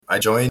I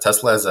joined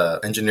Tesla as an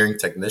engineering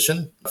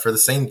technician for the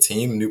same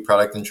team, new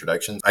product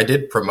introductions. I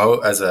did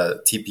promote as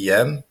a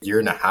TPM a year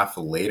and a half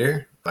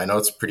later. I know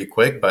it's pretty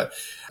quick, but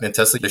in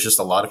Tesla, there's just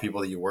a lot of people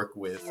that you work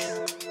with.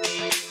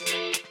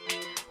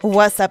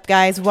 What's up,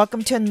 guys?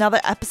 Welcome to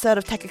another episode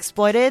of Tech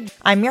Exploited.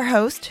 I'm your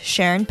host,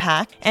 Sharon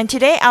Pack, and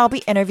today I'll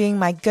be interviewing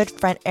my good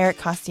friend Eric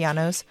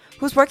Castellanos,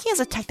 who's working as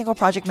a technical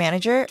project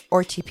manager,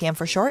 or TPM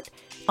for short,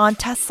 on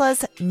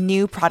Tesla's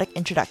new product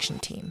introduction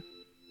team.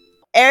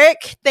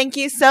 Eric, thank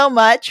you so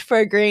much for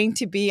agreeing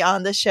to be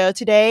on the show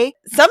today.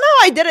 Somehow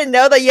I didn't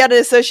know that you had an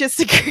associate's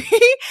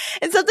degree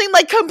in something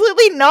like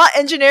completely not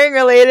engineering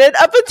related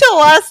up until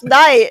last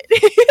night.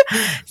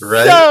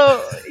 Right.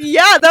 So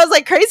yeah, that was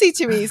like crazy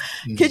to me.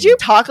 Could you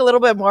talk a little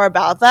bit more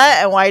about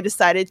that and why you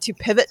decided to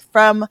pivot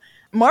from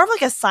more of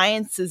like a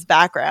sciences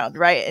background,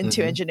 right,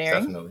 into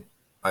engineering? Definitely.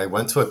 I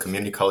went to a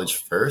community college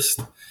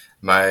first.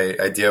 My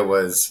idea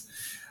was,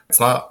 it's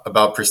not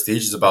about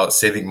prestige, it's about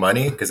saving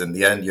money, because in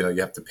the end, you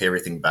have to pay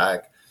everything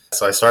back.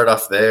 So I started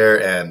off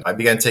there and I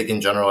began taking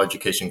general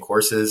education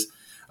courses.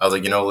 I was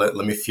like,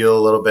 let me feel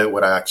a little bit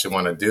what I actually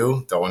want to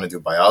do. Do I want to do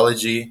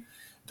biology?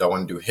 Do I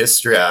want to do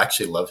history? I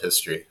actually love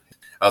history.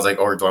 I was like,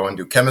 or do I want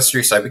to do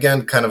chemistry? So I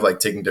began kind of like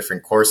taking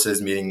different courses,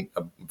 meeting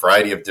a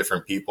variety of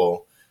different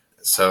people.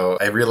 So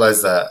I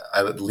realized that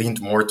I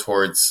leaned more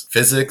towards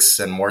physics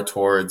and more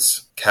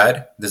towards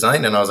CAD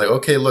design. And I was like,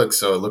 okay, look,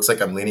 so it looks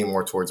like I'm leaning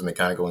more towards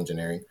mechanical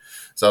engineering.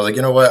 So I was like,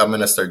 you know what, I'm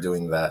going to start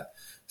doing that.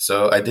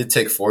 So I did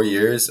take 4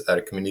 years at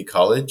a community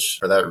college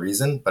for that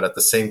reason. But at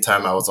the same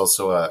time, I was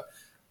also a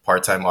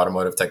part-time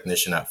automotive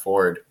technician at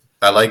Ford.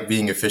 I like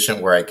being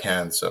efficient where I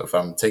can. So if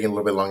I'm taking a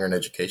little bit longer in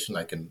education,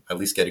 I can at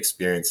least get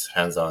experience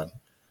hands-on.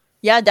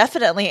 Yeah,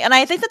 definitely. And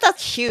I think that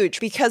that's huge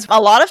because a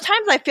lot of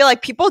times I feel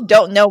like people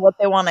don't know what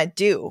they want to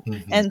do.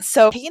 And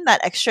so taking that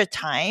extra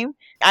time,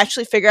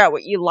 actually figure out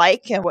what you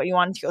like and what you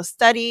want to go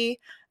study,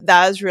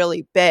 that is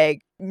really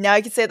big. Now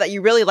you can say that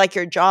you really like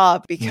your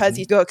job because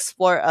you go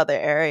explore other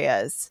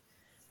areas.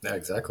 Yeah,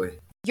 exactly.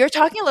 You're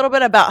talking a little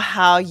bit about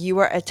how you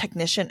were a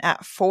technician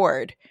at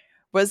Ford.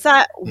 Was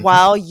that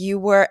while you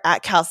were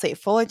at Cal State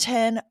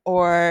Fullerton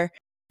or...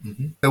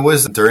 It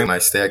was during my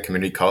stay at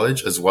community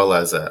college as well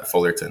as at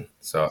Fullerton.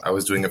 So I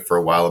was doing it for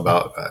a while,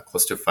 about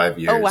close to 5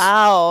 years. Oh,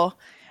 wow.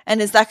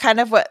 And is that kind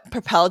of what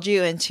propelled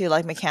you into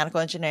like mechanical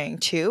engineering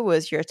too?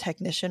 Was your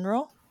technician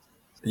role?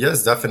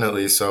 Yes,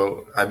 definitely.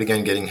 So I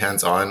began getting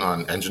hands-on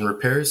on engine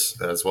repairs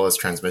as well as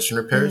transmission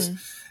repairs.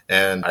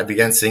 And I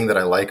began seeing that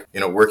I like,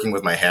 working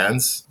with my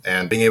hands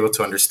and being able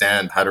to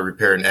understand how to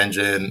repair an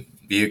engine,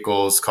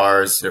 vehicles,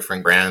 cars,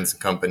 different brands and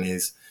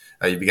companies.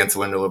 You begin to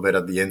learn a little bit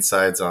of the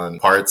insides on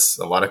parts.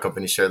 A lot of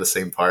companies share the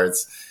same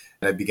parts.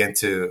 And it began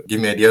to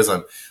give me ideas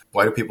on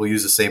why do people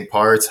use the same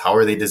parts? How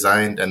are they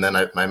designed? And then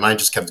my mind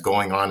just kept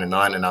going on. And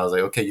I was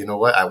like, okay, you know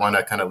what? I want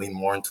to kind of lean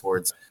more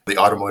towards the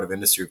automotive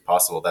industry if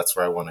possible. That's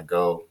where I want to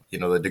go,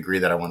 the degree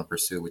that I want to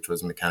pursue, which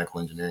was mechanical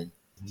engineering.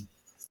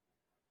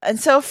 And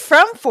so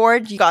from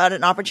Ford, you got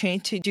an opportunity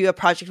to do a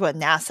project with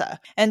NASA.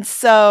 And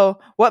so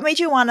what made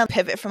you want to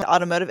pivot from the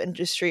automotive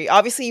industry?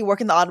 Obviously, you work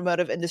in the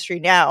automotive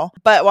industry now,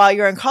 but while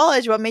you're in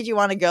college, what made you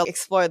want to go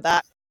explore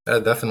that?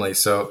 Definitely.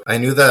 So I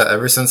knew that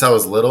ever since I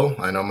was little.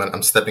 I know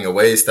I'm stepping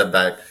away, step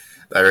back.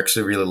 I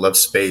actually really love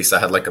space. I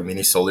had like a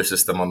mini solar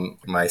system on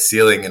my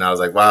ceiling and I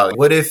was like, wow,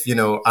 what if,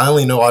 I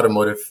only know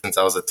automotive since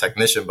I was a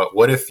technician, but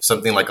what if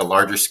something like a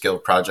larger scale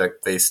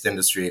project based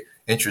industry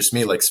interests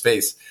me like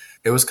space?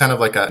 It was kind of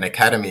like an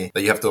academy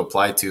that you have to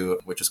apply to,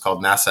 which is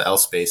called NASA L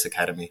Space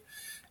Academy,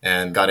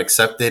 and got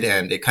accepted.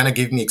 And it kind of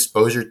gave me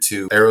exposure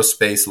to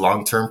aerospace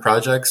long-term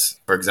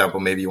projects. For example,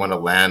 maybe you want to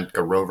land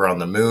a rover on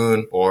the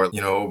moon or,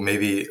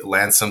 maybe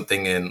land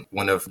something in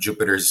one of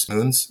Jupiter's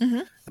moons.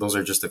 Those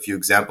are just a few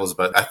examples,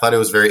 but I thought it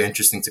was very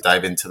interesting to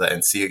dive into that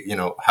and see,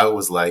 how it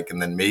was like. And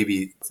then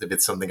maybe if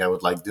it's something I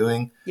would like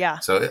doing. Yeah.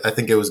 So I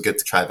think it was good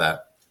to try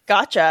that.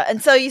 Gotcha.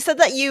 And so you said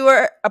that you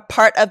were a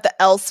part of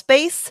the L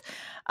Space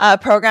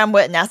program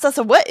with NASA.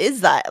 So what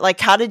is that? Like,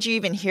 how did you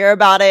even hear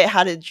about it?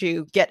 How did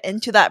you get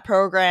into that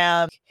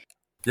program?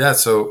 Yeah,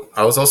 so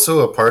I was also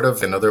a part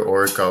of another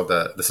org called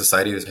the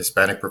Society of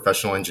Hispanic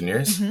Professional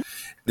Engineers.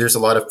 There's a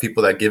lot of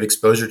people that give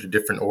exposure to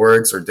different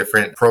orgs or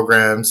different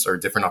programs or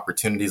different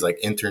opportunities like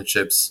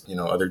internships,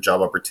 other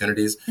job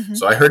opportunities.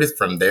 So I heard it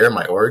from there,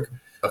 my org.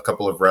 A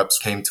couple of reps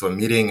came to a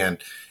meeting and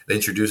they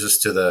introduced us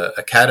to the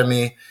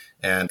academy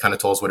and kind of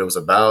told us what it was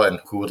about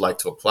and who would like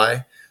to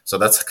apply. So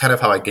that's kind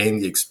of how I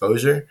gained the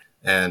exposure.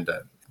 And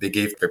they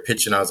gave their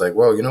pitch and I was like,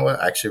 whoa, you know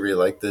what? I actually really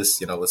like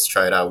this. Let's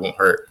try it out. It won't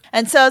hurt.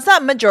 And so is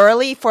that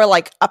majority for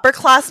like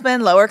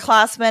upperclassmen,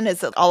 lowerclassmen?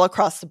 Is it all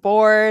across the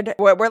board?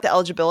 What were the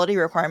eligibility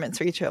requirements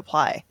for you to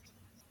apply?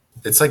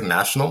 It's like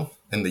national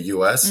in the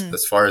US,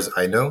 as far as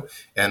I know.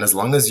 And as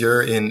long as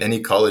you're in any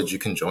college, you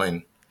can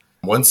join.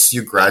 Once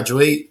you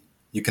graduate,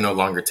 you can no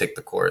longer take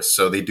the course.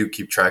 So they do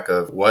keep track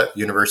of what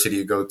university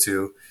you go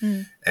to.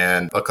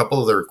 And a couple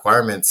of the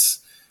requirements,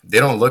 they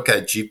don't look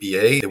at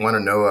GPA. They want to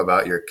know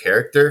about your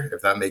character,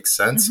 if that makes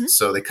sense.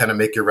 So they kind of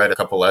make you write a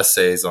couple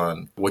essays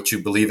on what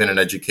you believe in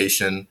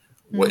education,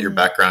 what your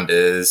background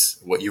is,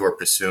 what you are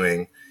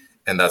pursuing.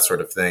 and that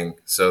sort of thing.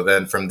 So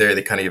then from there,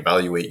 they kind of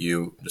evaluate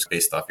you just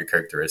based off your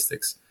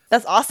characteristics.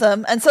 That's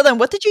awesome. And so then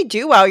what did you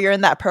do while you're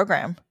in that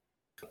program?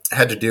 I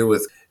had to do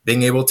with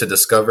being able to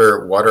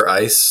discover water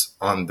ice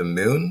on the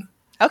moon.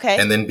 Okay.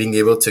 And then being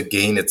able to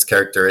gain its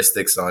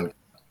characteristics on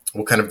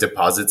what kind of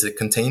deposits it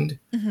contained.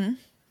 Mm-hmm.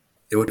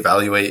 It would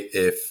evaluate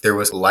if there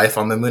was life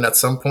on the moon at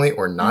some point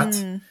or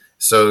not.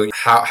 So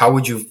how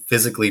would you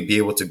physically be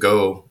able to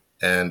go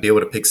and be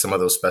able to pick some of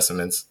those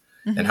specimens?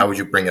 And how would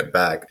you bring it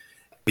back?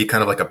 Be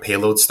kind of like a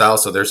payload style.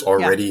 So there's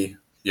already,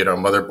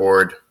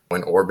 motherboard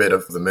in orbit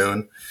of the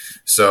moon.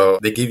 So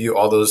they give you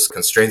all those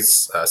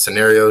constraints,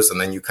 scenarios, and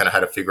then you kind of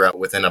had to figure out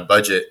within a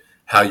budget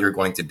how you're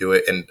going to do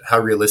it and how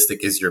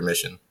realistic is your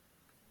mission.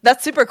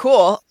 That's super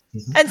cool.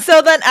 And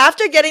so then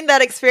after getting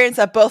that experience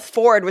at both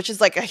Ford, which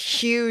is like a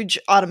huge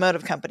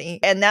automotive company,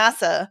 and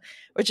NASA,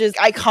 which is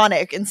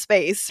iconic in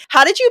space,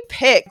 how did you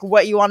pick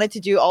what you wanted to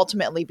do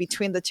ultimately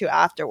between the two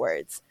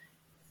afterwards?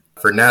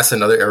 For NASA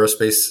and other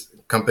aerospace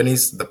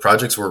companies, the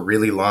projects were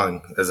really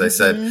long, as I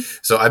said.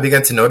 So I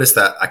began to notice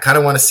that I kind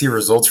of want to see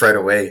results right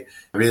away.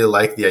 I really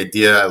like the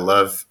idea. I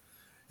love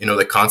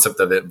the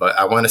concept of it, but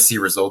I want to see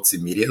results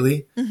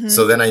immediately.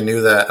 So then I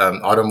knew that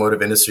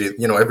automotive industry,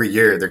 every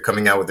year they're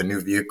coming out with a new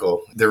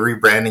vehicle. They're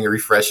rebranding and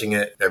refreshing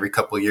it. Every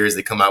couple of years,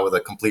 they come out with a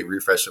complete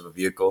refresh of a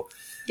vehicle.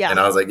 Yeah. And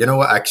I was like, you know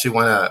what? I actually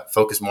want to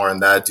focus more on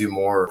that, do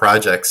more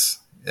projects,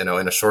 in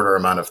a shorter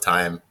amount of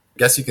time. I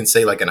guess you can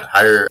say like in a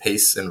higher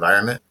pace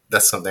environment.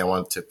 That's something I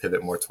wanted to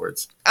pivot more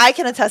towards. I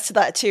can attest to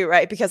that too,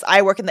 right? Because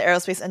I work in the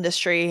aerospace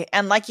industry.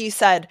 And like you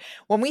said,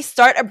 when we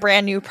start a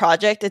brand new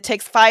project, it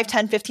takes 5,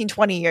 10, 15,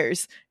 20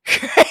 years.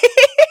 Right?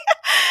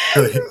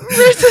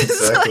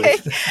 Versus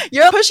like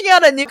you're pushing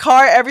out a new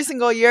car every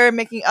single year,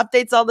 making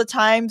updates all the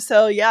time.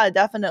 So yeah,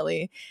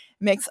 definitely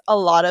makes a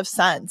lot of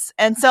sense.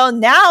 And so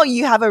now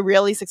you have a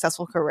really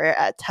successful career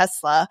at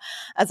Tesla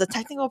as a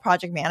technical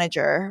project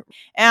manager.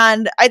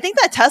 And I think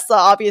that Tesla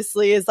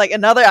obviously is like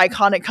another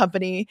iconic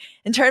company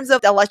in terms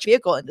of the electric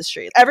vehicle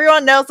industry.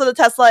 Everyone knows what a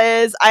Tesla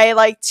is. I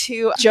like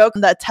to joke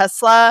that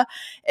Tesla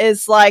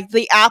is like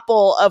the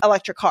Apple of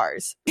electric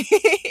cars.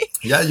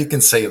 Yeah, you can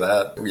say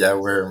that. Yeah,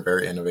 we're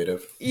very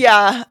innovative.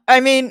 Yeah.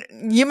 I mean,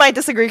 you might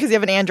disagree because you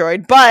have an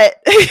Android, but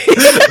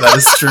that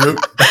is true.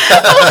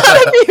 A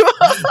lot of people.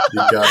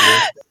 You got me.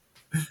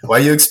 Why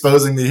are you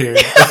exposing me here?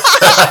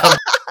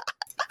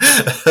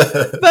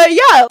 But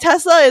yeah,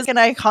 Tesla is an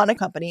iconic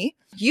company.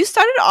 You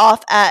started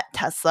off at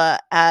Tesla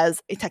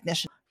as a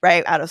technician,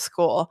 right, out of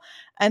school.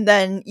 And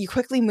then you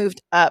quickly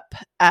moved up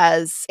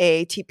as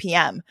a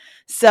TPM.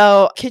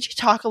 So could you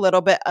talk a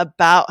little bit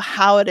about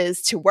how it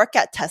is to work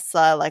at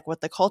Tesla, like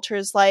what the culture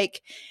is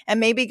like, and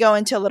maybe go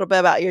into a little bit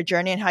about your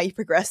journey and how you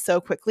progressed so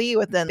quickly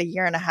within the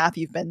year and a half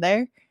you've been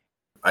there?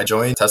 I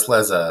joined Tesla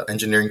as an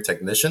engineering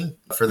technician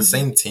for the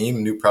same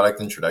team, new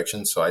product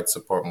introduction. So I'd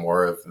support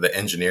more of the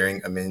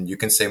engineering. I mean, you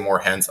can say more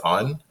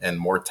hands-on and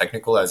more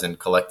technical, as in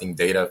collecting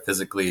data,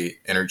 physically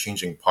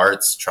interchanging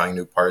parts, trying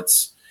new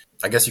parts.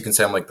 I guess you can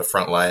say I'm like the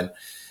front line.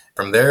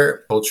 From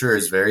there, culture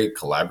is very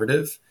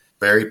collaborative,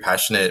 very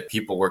passionate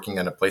people working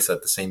at a place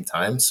at the same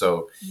time.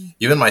 So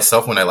even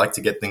myself, when I like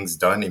to get things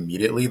done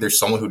immediately, there's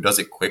someone who does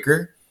it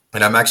quicker.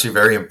 And I'm actually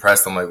very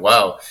impressed. I'm like,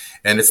 wow.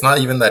 And it's not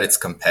even that it's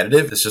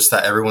competitive. It's just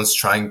that everyone's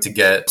trying to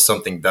get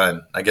something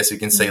done. I guess you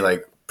can say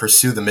like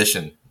pursue the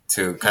mission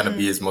to kind of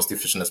be as most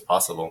efficient as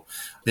possible.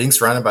 Being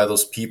surrounded by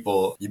those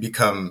people, you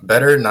become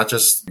better, not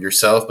just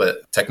yourself,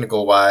 but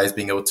technical wise,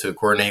 being able to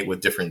coordinate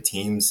with different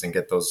teams and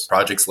get those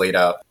projects laid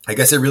out. I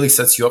guess it really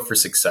sets you up for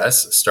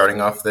success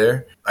starting off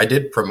there. I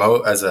did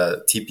promote as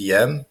a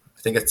TPM.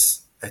 I think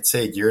I'd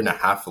say a year and a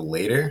half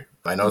later.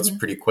 I know it's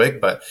pretty quick,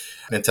 but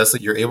in Tesla,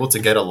 you're able to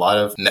get a lot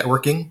of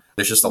networking.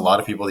 There's just a lot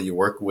of people that you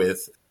work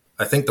with.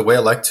 I think the way I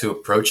like to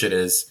approach it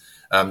is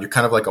you're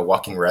kind of like a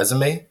walking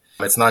resume.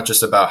 It's not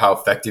just about how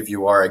effective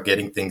you are at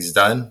getting things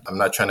done. I'm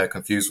not trying to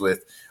confuse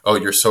with, oh,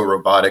 you're so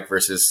robotic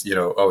versus,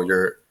 oh,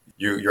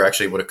 you're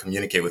actually able to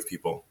communicate with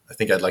people. I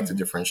think I'd like to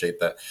differentiate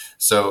that.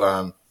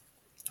 So,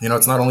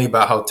 it's not only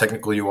about how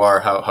technical you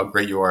are, how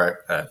great you are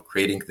at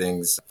creating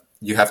things.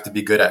 You have to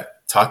be good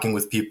at talking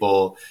with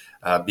people,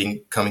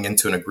 coming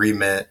into an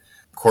agreement,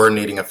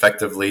 coordinating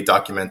effectively,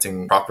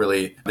 documenting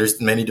properly.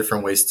 There's many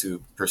different ways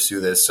to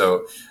pursue this.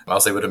 So I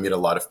was able to meet a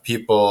lot of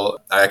people.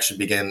 I actually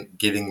began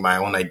giving my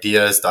own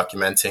ideas,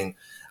 documenting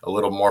a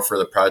little more for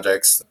the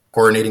projects,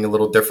 coordinating a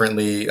little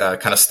differently,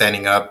 kind of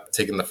standing up,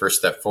 taking the first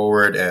step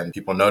forward, and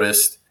people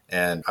noticed.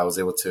 And I was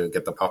able to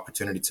get the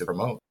opportunity to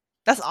promote.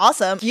 That's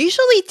awesome.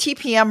 Usually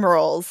TPM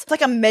roles, it's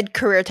like a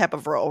mid-career type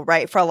of role,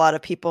 right? For a lot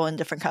of people in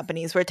different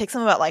companies where it takes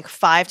them about like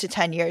 5 to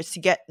 10 years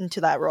to get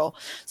into that role.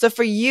 So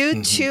for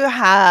you to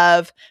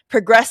have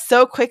progressed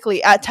so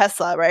quickly at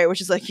Tesla, right, which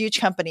is a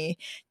huge company,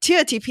 to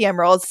a TPM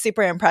role, it's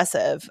super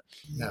impressive.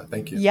 Yeah,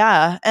 thank you.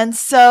 Yeah. And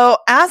so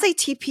as a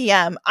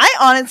TPM, I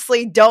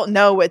honestly don't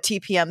know what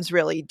TPMs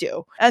really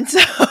do. And so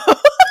I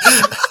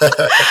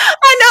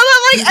know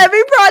that like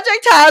every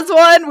project has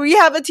one. We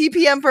have a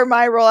TPM for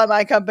my role at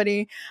my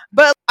company,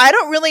 but I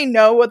don't really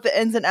know what the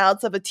ins and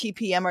outs of a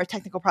TPM or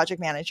technical project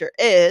manager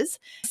is.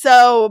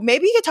 So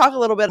maybe you could talk a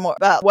little bit more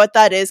about what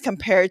that is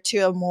compared to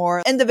a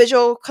more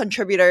individual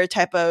contributor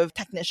type of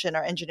technician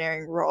or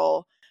engineering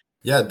role.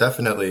 Yeah,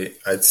 definitely.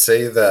 I'd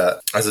say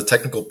that as a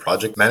technical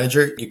project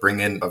manager, you bring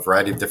in a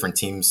variety of different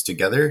teams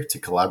together to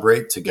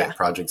collaborate to get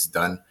projects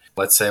done.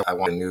 Let's say I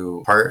want a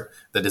new part.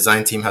 The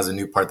design team has a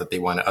new part that they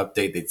want to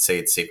update. They'd say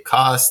it saved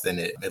cost and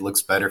it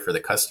looks better for the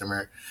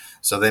customer.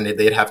 So then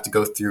they'd have to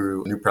go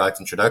through new product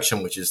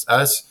introduction, which is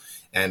us,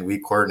 and we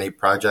coordinate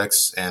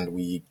projects and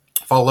we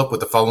follow up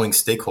with the following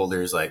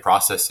stakeholders like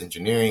process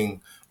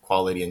engineering,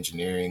 quality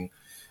engineering,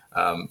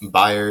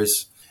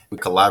 buyers. We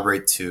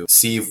collaborate to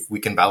see if we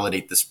can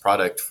validate this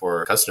product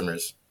for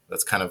customers.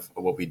 That's kind of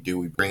what we do.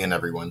 We bring in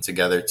everyone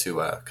together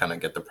to kind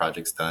of get the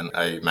projects done.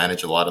 I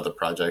manage a lot of the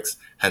projects,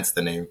 hence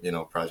the name,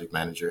 project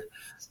manager.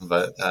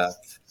 But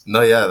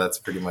no, yeah, that's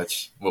pretty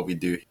much what we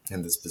do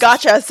in this position.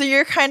 Gotcha. So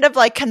you're kind of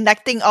like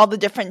connecting all the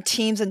different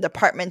teams and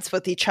departments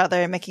with each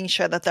other and making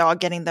sure that they're all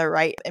getting the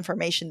right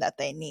information that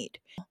they need.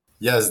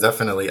 Yes,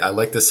 definitely. I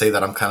like to say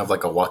that I'm kind of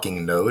like a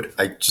walking node.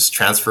 I just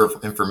transfer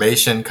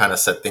information, kind of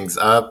set things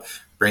up,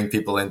 bring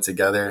people in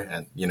together,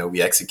 and,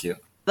 we execute.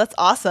 That's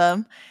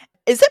awesome.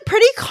 Is it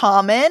pretty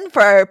common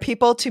for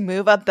people to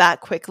move up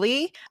that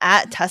quickly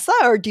at Tesla,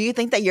 or do you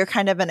think that you're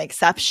kind of an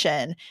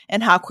exception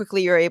in how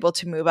quickly you're able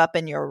to move up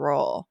in your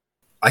role?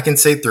 I can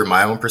say through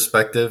my own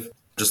perspective,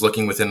 just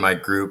looking within my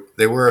group,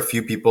 there were a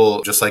few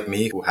people just like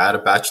me who had a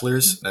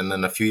bachelor's and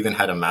then a few even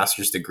had a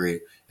master's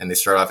degree and they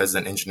started off as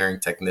an engineering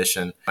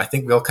technician. I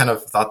think we all kind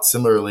of thought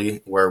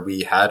similarly where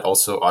we had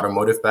also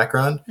automotive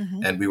background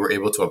and we were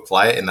able to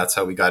apply it. And that's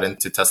how we got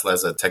into Tesla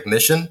as a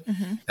technician.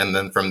 And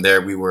then from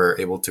there, we were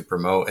able to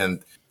promote.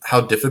 And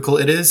how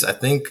difficult it is, I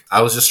think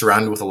I was just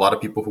surrounded with a lot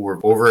of people who were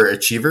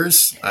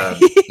overachievers,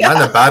 not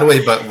in a bad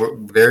way, but were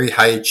very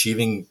high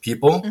achieving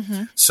people.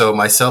 So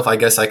myself, I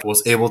guess I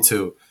was able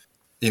to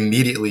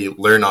immediately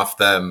learn off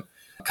them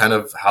kind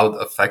of how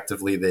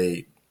effectively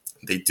they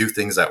do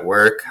things at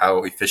work,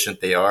 how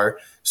efficient they are.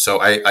 So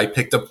I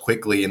picked up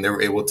quickly and they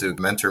were able to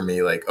mentor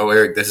me like, oh,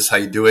 Eric, this is how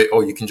you do it. Oh,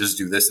 you can just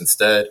do this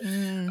instead.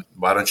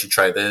 Why don't you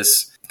try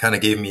this? Kind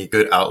of gave me a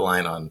good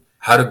outline on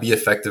how to be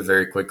effective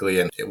very quickly.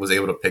 And it was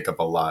able to pick up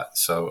a lot.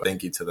 So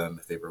thank you to them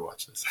if they ever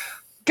watch this.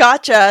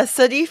 Gotcha.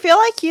 So do you feel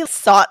like you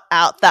sought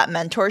out that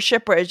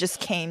mentorship where it just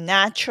came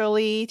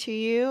naturally to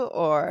you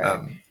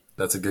or...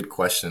 That's a good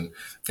question.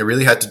 It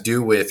really had to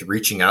do with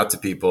reaching out to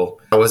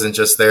people. I wasn't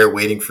just there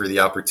waiting for the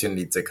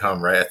opportunity to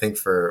come, right? I think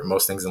for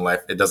most things in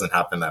life, it doesn't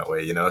happen that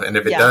way, And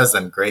if it does,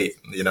 then great.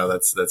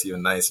 That's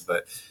even nice.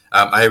 But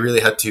I really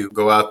had to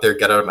go out there,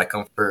 get out of my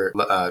comfort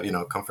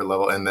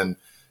level, and then,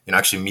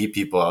 actually meet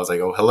people. I was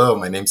like, oh, hello,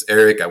 my name's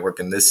Eric. I work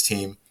in this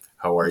team.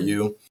 How are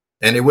you?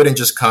 And it wouldn't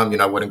just come,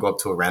 I wouldn't go up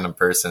to a random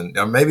person.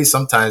 Maybe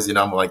sometimes,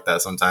 I'm like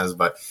that sometimes.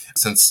 But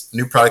since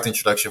new product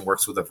introduction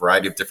works with a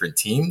variety of different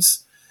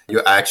teams,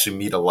 you actually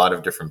meet a lot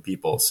of different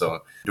people. So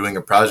doing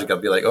a project,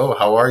 I'll be like, oh,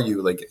 how are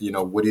you? Like,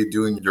 what do you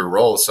do in your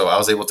role? So I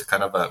was able to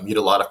kind of meet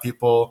a lot of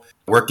people,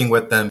 working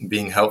with them,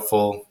 being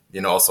helpful,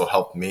 also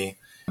helped me.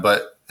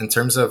 But in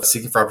terms of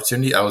seeking for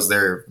opportunity, I was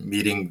there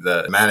meeting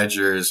the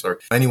managers or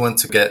anyone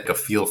to get a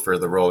feel for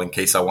the role in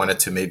case I wanted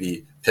to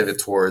maybe pivot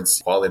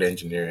towards quality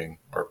engineering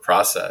or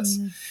process.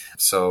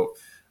 So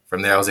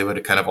from there, I was able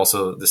to kind of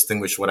also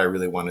distinguish what I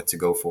really wanted to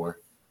go for.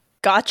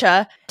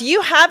 Gotcha. Do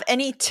you have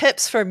any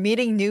tips for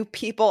meeting new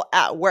people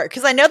at work?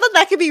 Because I know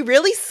that could be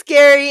really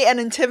scary and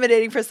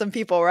intimidating for some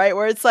people, right?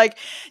 Where it's like,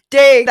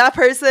 dang, that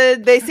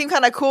person, they seem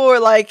kind of cool, or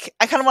like,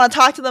 I kind of want to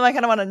talk to them, I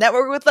kind of want to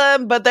network with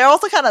them, but they're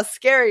also kind of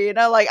scary,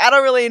 Like, I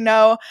don't really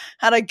know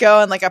how to go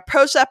and like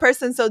approach that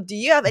person. So do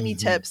you have any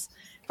tips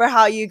for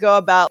how you go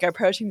about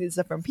approaching these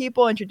different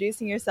people,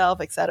 introducing yourself,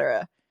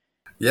 etc.?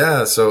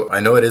 Yeah, so I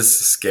know it is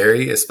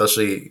scary,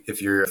 especially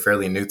if you're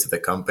fairly new to the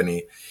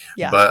company.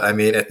 Yeah. But I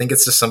mean, I think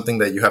it's just something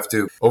that you have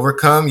to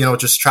overcome,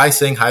 just try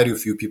saying hi to a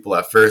few people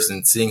at first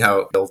and seeing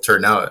how it'll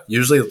turn out.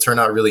 Usually it'll turn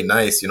out really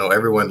nice.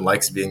 Everyone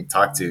likes being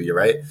talked to, you're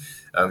right.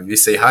 If you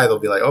say hi, they'll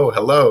be like, oh,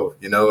 hello,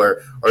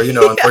 or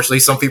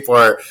unfortunately some people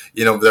are,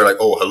 they're like,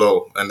 oh,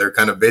 hello. And they're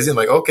kind of busy. I'm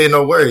like, okay,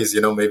 no worries.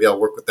 Maybe I'll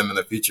work with them in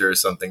the future or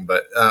something.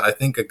 But I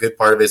think a good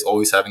part of it is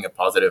always having a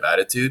positive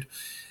attitude.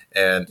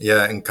 And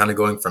kind of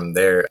going from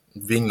there,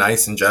 being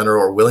nice in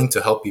general or willing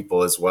to help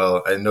people as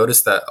well. I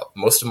noticed that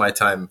most of my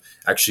time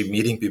actually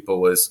meeting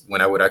people was when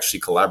I would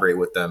actually collaborate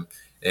with them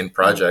in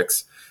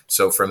projects.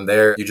 So from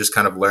there, you just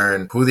kind of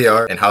learn who they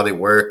are and how they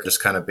work,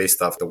 just kind of based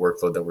off the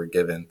workload that we're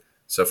given.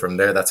 So from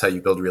there, that's how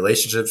you build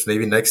relationships.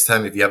 Maybe next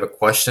time, if you have a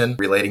question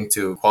relating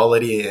to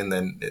quality and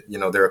then,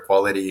 they're a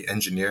quality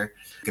engineer,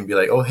 you can be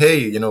like, oh,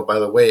 hey, by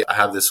the way, I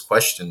have this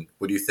question.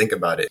 What do you think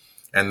about it?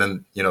 And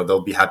then, they'll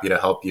be happy to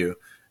help you.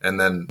 And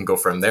then go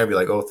from there, be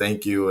like, oh,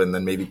 thank you. And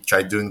then maybe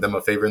try doing them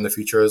a favor in the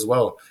future as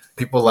well.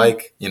 People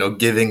like,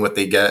 giving what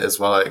they get as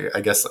well.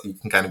 I guess you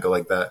can kind of go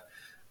like that.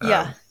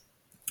 Yeah.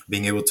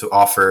 being able to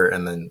offer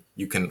and then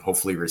you can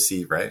hopefully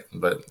receive, right?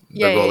 But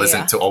the goal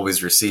isn't to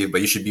always receive,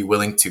 but you should be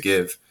willing to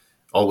give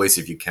always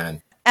if you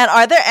can. And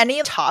are there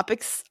any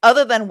topics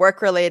other than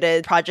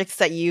work-related projects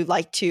that you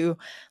like to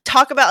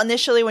talk about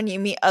initially when you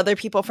meet other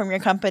people from your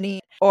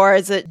company? Or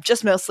is it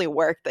just mostly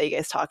work that you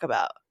guys talk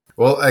about?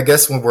 Well, I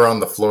guess when we're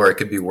on the floor, it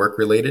could be work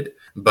related.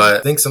 But I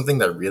think something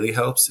that really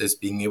helps is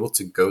being able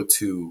to go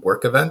to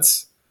work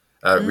events.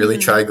 Really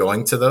try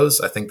going to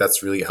those. I think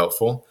that's really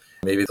helpful.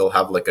 Maybe they'll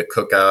have like a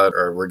cookout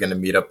or we're going to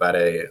meet up at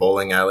a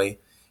bowling alley.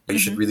 You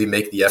should really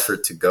make the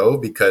effort to go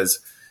because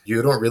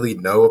you don't really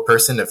know a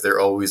person if they're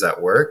always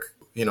at work.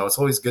 You know, it's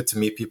always good to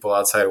meet people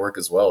outside work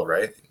as well,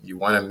 right? You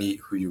want to meet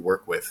who you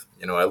work with,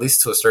 you know, at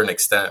least to a certain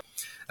extent.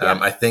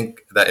 I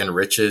think that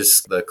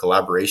enriches the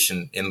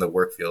collaboration in the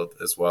work field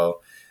as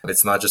well.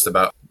 It's not just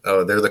about,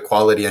 oh, they're the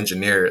quality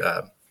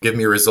engineer. Give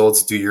me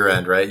results, do your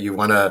end, right? You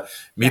want to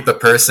meet the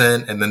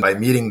person. And then by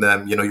meeting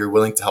them, you know, you're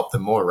willing to help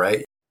them more,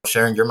 right?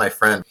 Sharon, you're my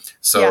friend.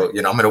 So,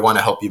 you know, I'm going to want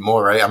to help you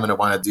more, right? I'm going to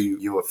want to do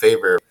you a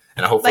favor.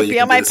 And hopefully like be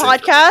on my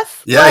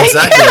podcast? Yeah, like...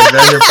 exactly. Like be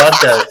on your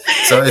podcast.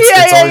 So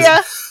it's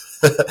always...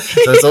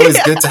 So it's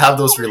always good to have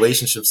those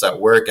relationships at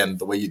work. And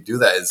the way you do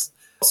that is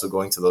also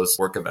going to those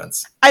work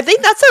events. I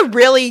think that's a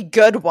really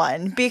good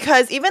one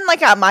because even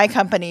like at my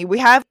company, we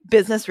have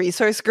business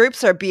resource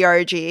groups or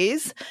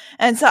BRGs.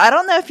 And so I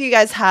don't know if you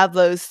guys have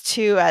those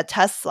too at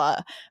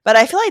Tesla, but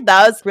I feel like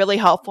that was really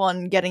helpful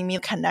in getting me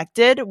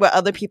connected with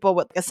other people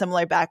with a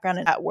similar background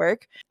at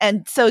work.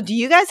 And so do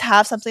you guys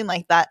have something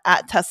like that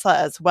at Tesla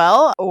as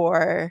well?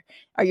 Or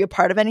are you a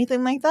part of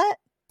anything like that?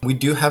 We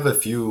do have a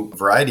few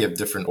variety of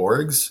different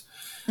orgs.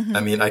 I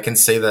mean, I can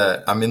say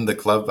that I'm in the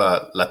club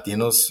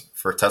Latinos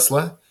for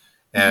Tesla,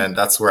 and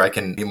that's where I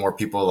can meet more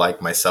people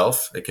like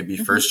myself. It could be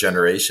first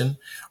generation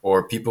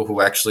or people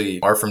who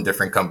actually are from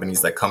different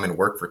companies that come and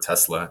work for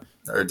Tesla,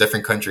 or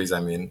different countries, I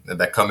mean,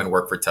 that come and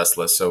work for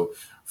Tesla. So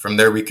from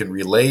there, we can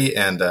relay,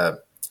 and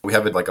we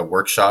have like a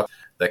workshop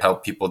that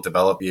help people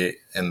develop be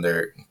in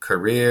their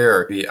career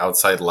or be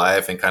outside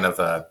life and kind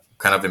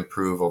of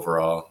improve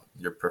overall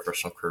your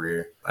professional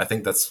career. I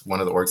think that's one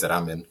of the orgs that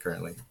I'm in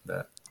currently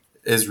that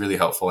is really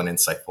helpful and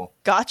insightful.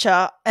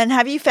 Gotcha. And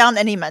have you found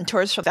any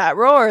mentors for that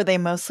role, or are they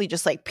mostly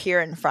just like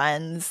peer and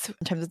friends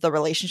in terms of the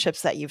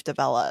relationships that you've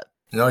developed?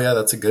 No, yeah,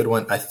 that's a good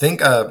one. I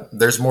think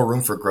there's more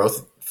room for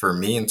growth for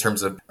me in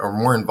terms of, or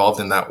more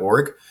involved in that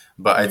org.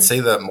 But I'd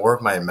say that more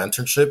of my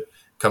mentorship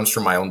comes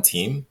from my own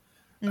team.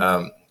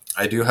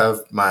 I do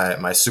have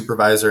my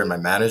supervisor and my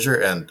manager,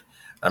 and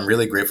I'm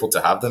really grateful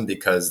to have them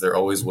because they're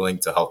always willing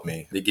to help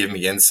me. They give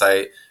me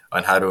insight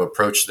on how to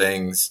approach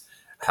things,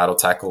 how to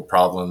tackle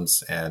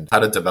problems, and how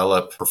to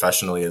develop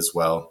professionally as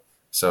well.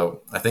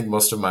 So I think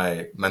most of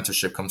my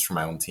mentorship comes from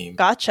my own team.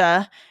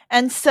 Gotcha.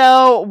 And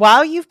so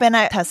while you've been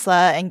at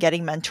Tesla and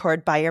getting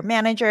mentored by your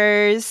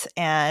managers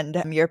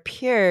and your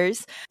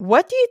peers,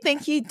 what do you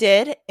think you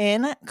did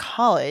in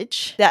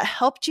college that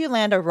helped you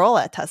land a role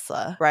at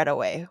Tesla right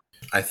away?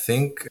 I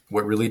think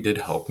what really did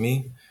help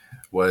me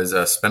was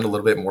spend a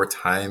little bit more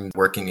time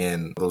working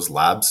in those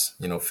labs,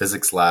 you know,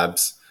 physics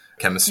labs,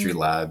 chemistry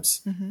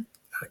labs,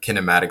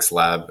 kinematics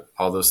lab,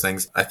 all those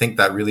things. I think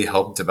that really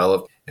helped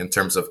develop in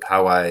terms of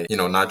how I, you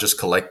know, not just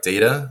collect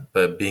data,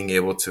 but being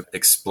able to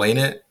explain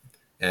it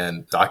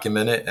and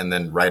document it and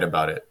then write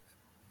about it.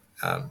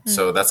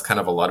 So that's kind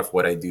of a lot of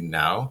what I do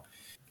now.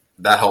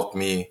 That helped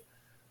me.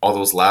 All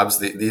those labs,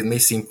 they may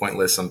seem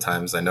pointless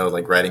sometimes. I know,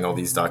 like writing all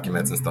these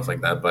documents and stuff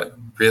like that, but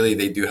really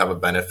they do have a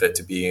benefit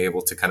to being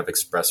able to kind of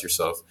express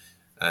yourself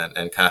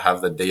and kind of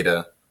have the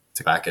data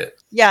to back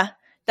it. Yeah,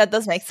 that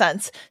does make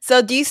sense.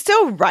 So do you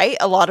still write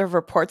a lot of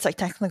reports, like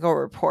technical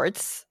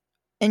reports,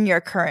 in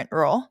your current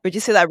role? Would you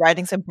say that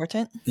writing's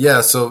important?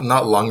 Yeah, so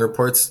not long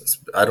reports.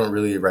 I don't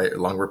really write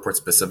long reports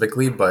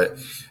specifically, but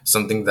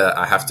something that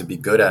I have to be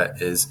good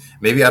at is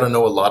maybe I don't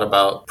know a lot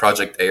about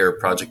project A or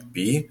project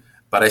B,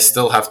 but I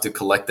still have to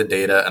collect the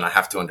data and I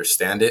have to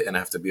understand it and I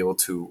have to be able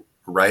to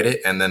write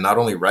it. And then not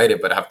only write it,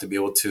 but I have to be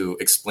able to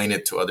explain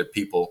it to other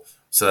people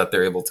so that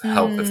they're able to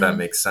help, if that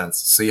makes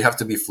sense. So you have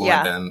to be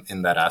fluent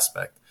in that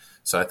aspect.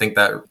 So I think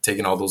that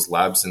taking all those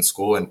labs in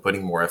school and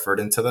putting more effort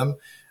into them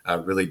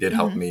really did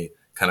help me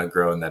kind of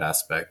grow in that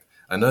aspect.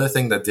 Another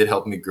thing that did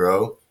help me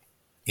grow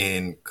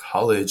in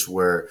college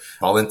were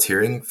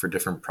volunteering for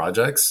different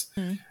projects.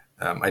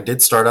 I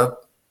did start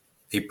up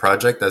a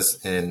project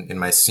as in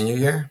my senior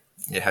year.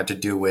 It had to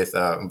do with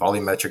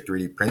volumetric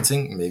 3D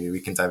printing. Maybe we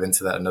can dive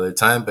into that another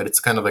time, but it's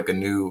kind of like a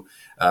new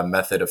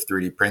method of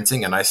 3D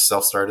printing. And I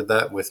self-started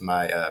that with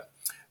my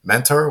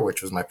mentor,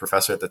 which was my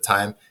professor at the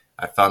time.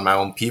 I found my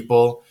own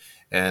people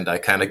and I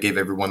kind of gave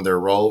everyone their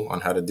role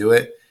on how to do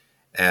it.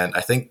 And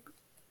I think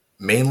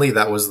mainly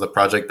that was the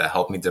project that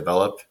helped me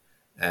develop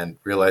and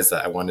realize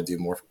that I want to do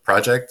more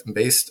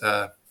project-based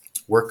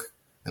work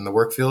in the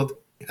work field.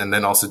 And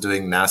then also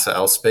doing NASA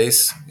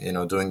L-Space, you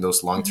know, doing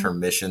those long-term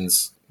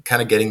missions,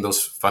 kind of getting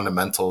those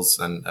fundamentals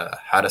and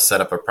how to set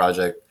up a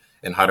project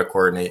and how to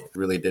coordinate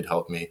really did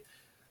help me.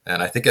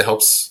 And I think it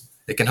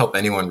can help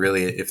anyone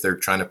really if they're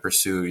trying to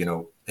pursue, you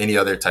know, any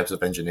other types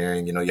of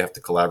engineering, you have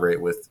to collaborate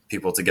with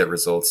people to get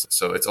results.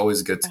 So it's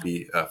always good to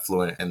be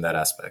fluent in that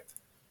aspect.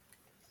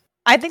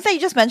 I think that you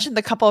just mentioned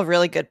a couple of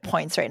really good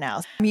points right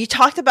now. You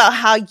talked about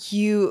how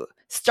you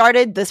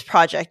started this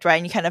project, right?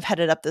 And you kind of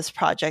headed up this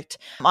project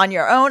on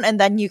your own, and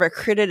then you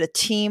recruited a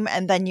team,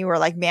 and then you were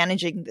like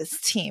managing this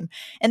team.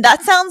 And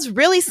that sounds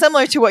really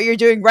similar to what you're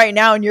doing right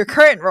now in your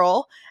current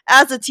role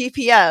as a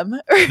TPM,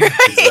 right?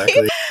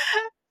 Exactly.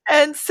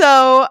 And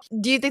so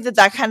do you think that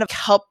that kind of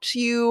helped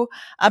you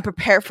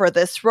prepare for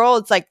this role?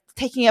 It's like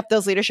taking up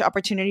those leadership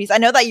opportunities. I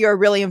know that you're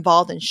really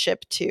involved in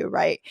SHIP too,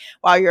 right?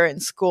 While you're in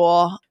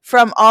school.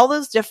 From all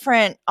those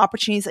different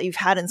opportunities that you've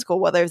had in school,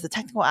 whether it's the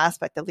technical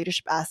aspect, the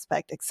leadership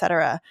aspect,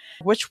 etc.,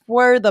 which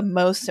were the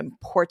most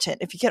important?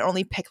 If you could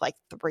only pick like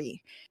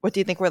 3, what do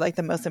you think were like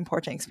the most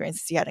important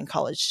experiences you had in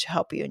college to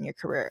help you in your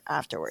career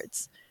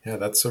afterwards? Yeah,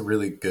 that's a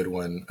really good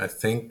one. I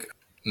think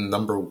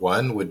number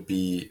 1 would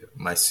be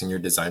my senior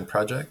design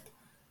project.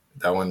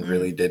 That one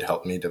really did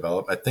help me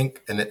develop, I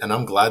think. And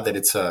I'm glad that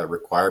it's a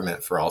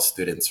requirement for all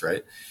students,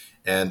 right?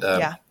 And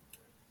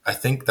I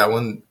think that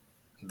one,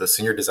 the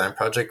senior design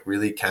project,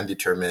 really can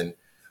determine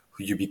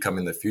who you become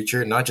in the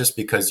future, not just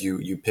because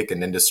you pick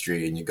an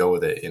industry and you go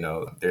with it.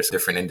 There's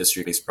different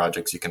industry-based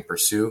projects you can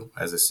pursue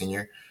as a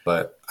senior.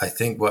 But I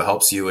think what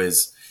helps you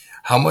is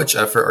how much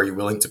effort are you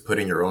willing to put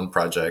in your own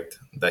project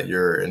that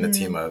you're in a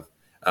team of.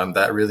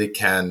 That really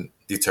can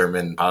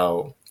determine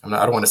how, I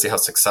don't want to say how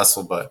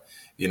successful, but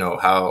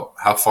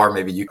how far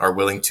maybe you are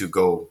willing to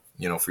go,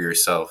 for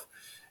yourself.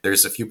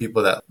 There's a few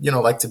people that,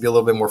 like to be a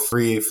little bit more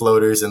free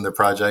floaters in the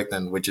project,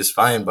 and which is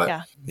fine.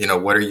 But,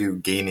 what are you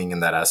gaining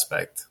in that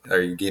aspect?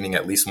 Are you gaining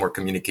at least more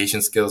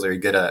communication skills? Are you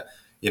good at,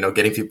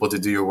 getting people to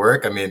do your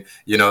work? I mean,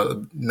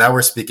 now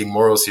we're speaking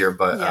morals here,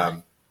 but,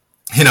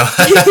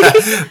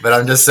 but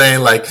I'm just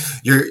saying, like,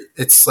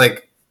 it's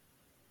like,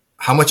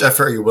 how much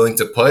effort are you willing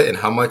to put and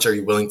how much are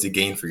you willing to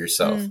gain for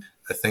yourself?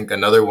 I think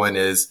another one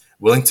is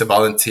willing to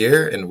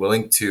volunteer and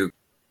willing to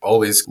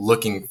always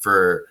looking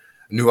for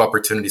new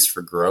opportunities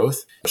for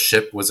growth.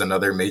 SHIP was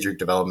another major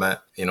development,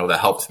 that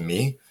helped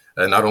me.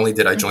 Not only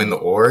did I join the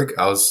org,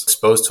 I was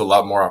exposed to a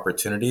lot more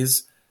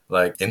opportunities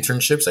like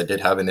internships. I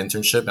did have an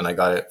internship and I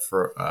got it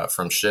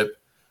from SHIP.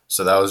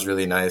 So that was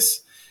really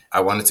nice.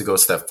 I wanted to go a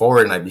step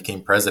forward and I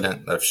became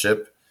president of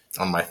SHIP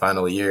on my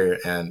final year.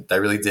 And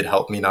that really did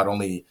help me not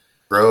only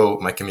grow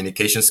my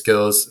communication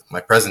skills,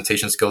 my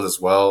presentation skills as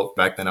well.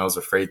 Back then I was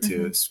afraid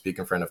to speak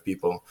in front of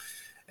people,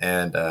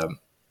 and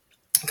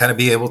kind of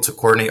be able to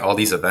coordinate all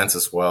these events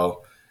as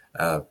well.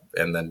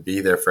 And then be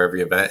there for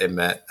every event. It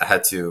meant I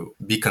had to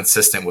be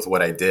consistent with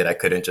what I did. I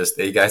couldn't just,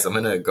 hey guys, I'm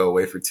going to go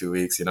away for 2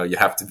 weeks. You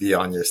have to be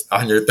on your so,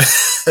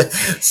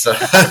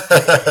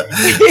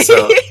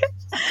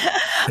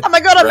 I'm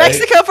going to go to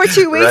Mexico for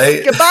 2 weeks.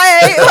 Right?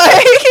 Goodbye.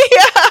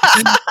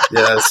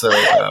 So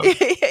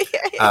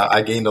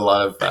I gained a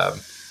lot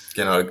of,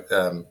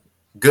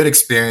 good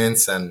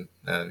experience and,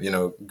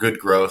 good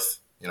growth.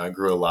 I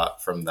grew a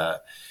lot from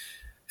that.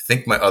 I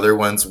think my other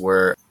ones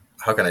were,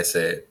 how can I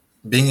say it?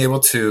 Being able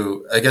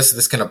to, I guess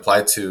this can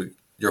apply to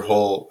your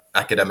whole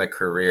academic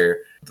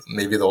career.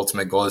 Maybe the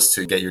ultimate goal is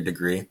to get your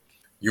degree.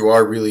 You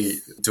are really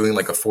doing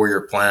like a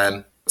 4-year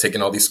plan,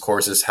 taking all these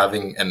courses,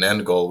 having an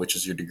end goal, which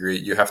is your degree.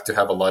 You have to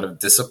have a lot of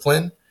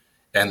discipline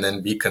and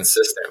then be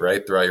consistent,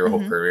 right, throughout your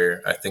whole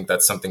career. I think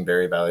that's something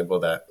very valuable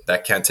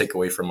that can't take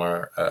away from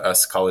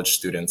us college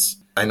students.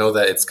 I know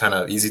that it's kind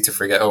of easy to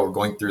forget, we're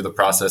going through the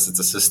process. It's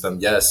a system.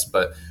 Yes,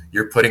 but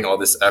you're putting all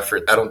this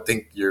effort. I don't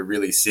think you're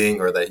really seeing,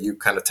 or that you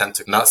kind of tend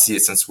to not see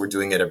it since we're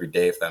doing it every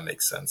day, if that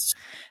makes sense.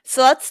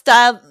 So let's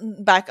dial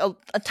back a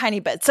tiny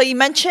bit. So you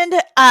mentioned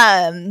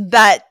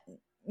that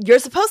you're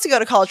supposed to go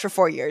to college for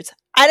 4 years.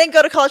 I didn't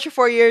go to college for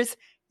 4 years.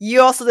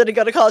 You also didn't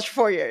go to college for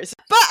 4 years.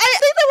 But I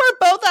think that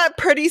we're both at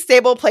pretty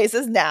stable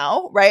places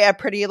now, right? At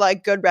pretty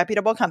like good,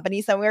 reputable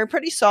companies, and we're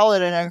pretty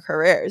solid in our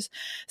careers.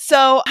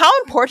 So how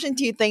important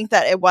do you think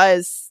that it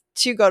was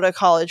to go to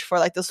college for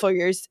like those 4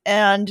 years?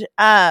 And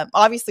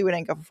obviously we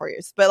didn't go for 4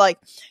 years, but like,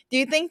 do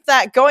you think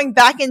that going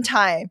back in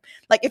time,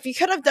 like if you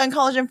could have done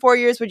college in 4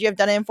 years, would you have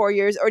done it in 4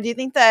 years? Or do you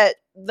think that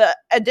the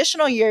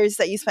additional years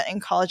that you spent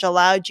in college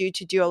allowed you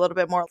to do a little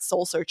bit more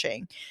soul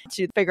searching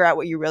to figure out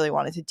what you really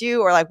wanted to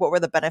do, or like what were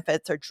the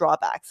benefits or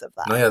drawbacks of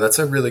that? No, yeah, that's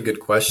a really good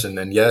question.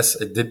 And yes,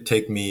 it did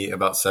take me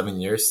about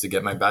 7 years to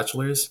get my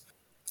bachelor's.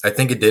 I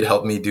think it did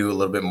help me do a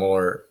little bit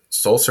more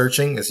soul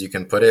searching, as you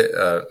can put it,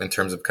 in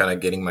terms of kind of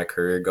getting my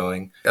career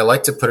going. I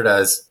like to put it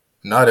as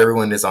not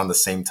everyone is on the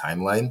same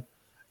timeline.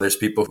 There's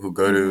people who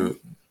go to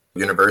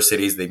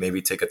universities, they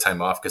maybe take a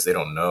time off because they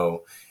don't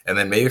know. And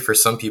then maybe for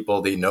some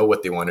people, they know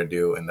what they want to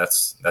do. And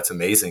that's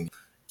amazing.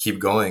 Keep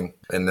going.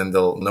 And then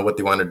they'll know what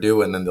they want to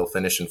do. And then they'll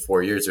finish in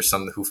 4 years, or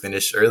some who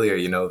finish earlier.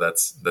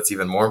 That's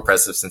even more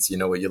impressive since you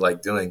know what you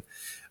like doing.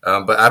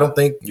 But I don't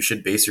think you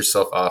should base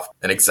yourself off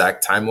an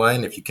exact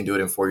timeline. If you can do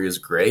it in 4 years,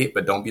 great.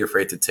 But don't be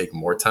afraid to take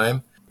more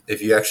time.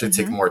 If you actually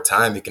take more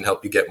time, it can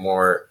help you get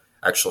more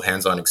actual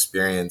hands-on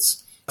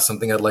experience.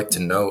 Something I'd like to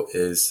note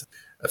is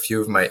a few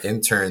of my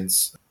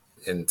interns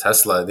in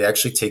Tesla, they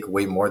actually take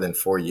way more than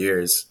 4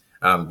 years.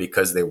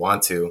 because they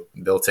want to.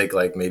 They'll take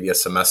like maybe a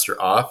semester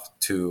off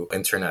to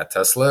intern at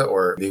Tesla,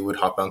 or they would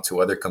hop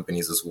onto other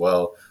companies as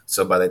well.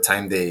 So by the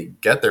time they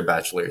get their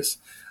bachelor's,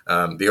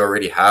 they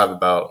already have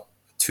about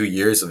 2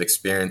 years of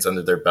experience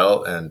under their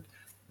belt, and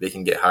they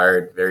can get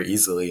hired very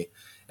easily.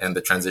 And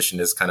the transition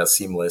is kind of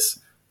seamless.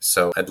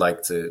 So I'd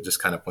like to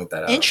just kind of point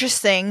that out.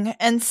 Interesting.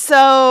 And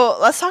so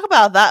let's talk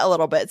about that a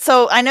little bit.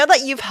 So I know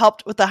that you've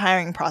helped with the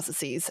hiring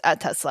processes at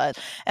Tesla.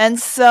 And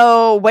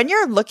so when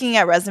you're looking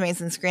at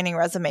resumes and screening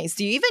resumes,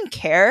 do you even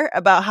care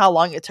about how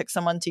long it took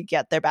someone to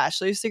get their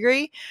bachelor's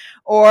degree?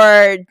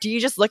 Or do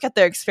you just look at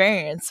their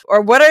experience?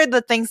 Or what are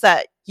the things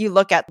that you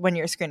look at when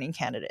you're screening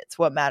candidates?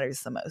 What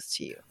matters the most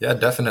to you? Yeah,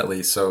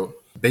 definitely. So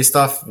based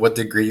off what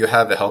degree you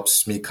have, it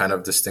helps me kind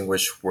of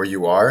distinguish where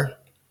you are.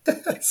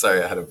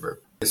 Sorry, I had a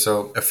burp.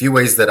 So a few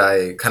ways that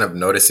I kind of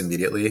notice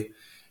immediately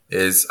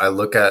is I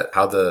look at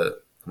how the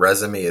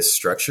resume is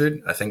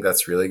structured. I think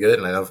that's really good.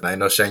 And I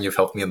know Sharon, you've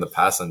helped me in the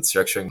past on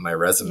structuring my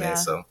resume. Yeah.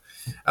 So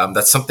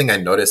that's something I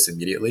notice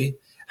immediately.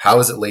 How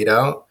is it laid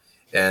out?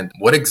 And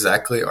what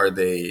exactly are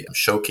they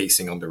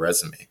showcasing on the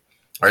resume?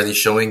 Are they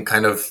showing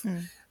kind of,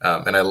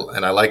 and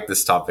I like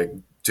this topic,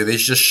 do they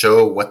just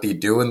show what they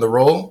do in the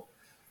role?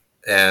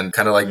 And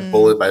kind of like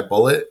bullet by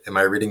bullet, am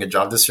I reading a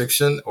job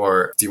description?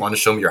 Or do you want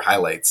to show me your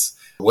highlights?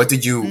 What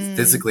did you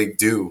physically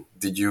do?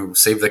 Did you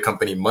save the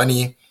company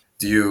money?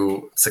 Do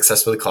you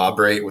successfully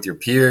collaborate with your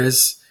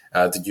peers?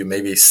 Did you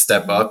maybe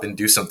step up and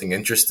do something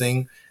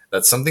interesting?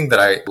 That's something that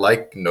I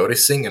like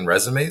noticing in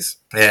resumes.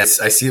 And I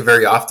see it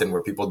very often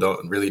where people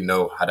don't really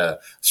know how to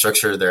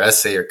structure their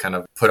essay or kind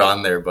of put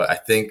on there. But I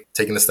think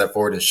taking a step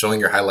forward and showing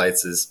your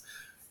highlights is,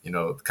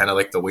 kind of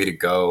like the way to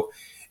go.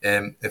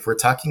 And if we're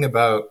talking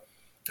about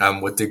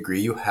what degree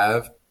you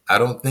have, I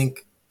don't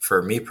think,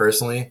 for me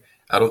personally,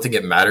 I don't think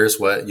it matters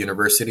what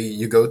university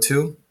you go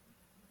to.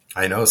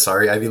 I know,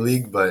 sorry, Ivy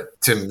League, but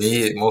to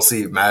me, it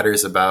mostly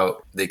matters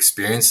about the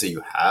experience that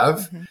you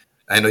have.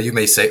 I know you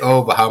may say,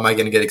 oh, but how am I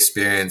going to get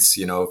experience,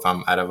 if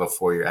I'm out of a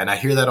 4-year? And I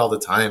hear that all the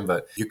time,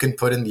 but you can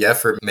put in the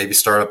effort, maybe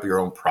start up your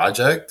own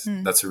project.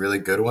 That's a really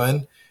good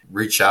one.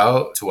 Reach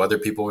out to other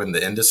people in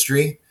the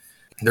industry.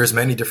 There's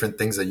many different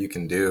things that you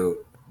can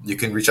do. You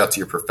can reach out to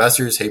your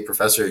professors. Hey,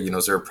 professor,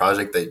 is there a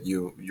project that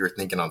you're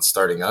thinking on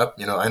starting up?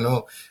 I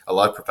know a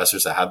lot of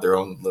professors that have their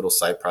own little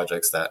side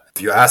projects that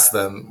if you ask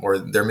them, or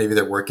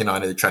they're working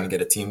on it, they're trying to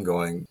get a team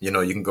going, you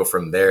can go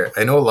from there.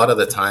 I know a lot of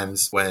the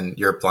times when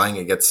you're applying,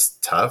 it gets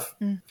tough,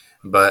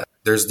 but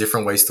there's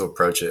different ways to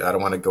approach it. I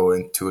don't want to go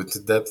into it to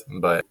depth,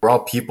 but we're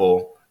all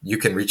people. You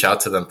can reach out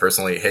to them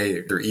personally,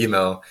 hey, through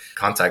email,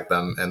 contact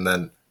them, and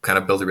then kind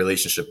of build a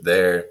relationship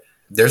there.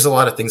 There's a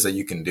lot of things that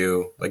you can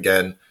do.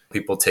 Again,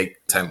 people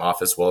take time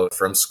off as well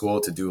from school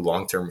to do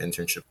long-term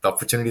internship. The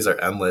opportunities are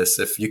endless.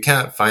 If you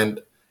can't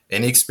find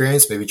any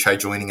experience, maybe try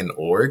joining an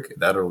org.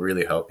 That'll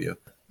really help you.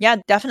 Yeah,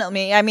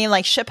 definitely. I mean,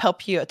 like SHIP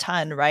helped you a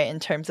ton, right?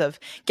 In terms of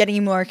getting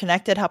you more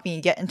connected, helping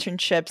you get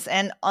internships.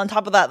 And on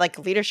top of that, like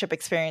leadership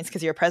experience,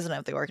 because you're president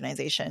of the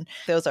organization.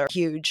 Those are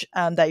huge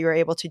that you were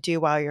able to do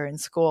while you're in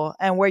school,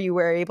 and where you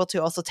were able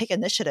to also take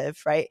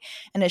initiative, right?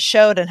 And it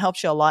showed and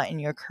helped you a lot in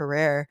your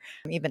career,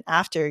 even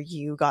after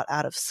you got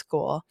out of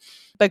school.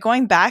 But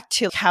going back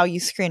to how you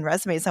screen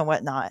resumes and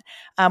whatnot,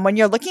 when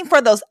you're looking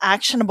for those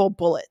actionable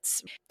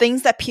bullets,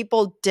 things that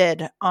people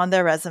did on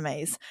their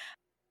resumes,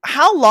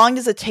 how long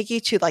does it take you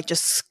to like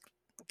just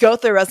go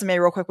through a resume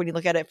real quick when you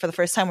look at it for the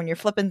first time when you're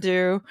flipping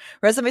through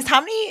resumes?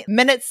 How many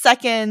minutes,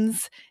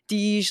 seconds do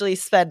you usually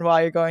spend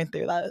while you're going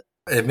through that?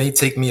 It may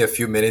take me a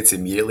few minutes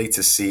immediately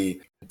to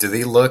see, do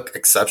they look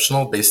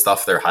exceptional based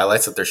off their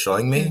highlights that they're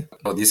showing me?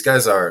 Oh, these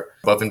guys are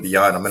above and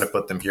beyond. I'm going to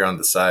put them here on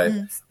the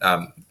side.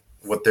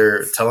 What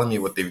they're telling me,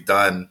 what they've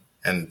done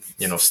and,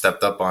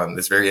 stepped up on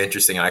is very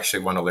interesting. I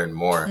actually want to learn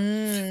more.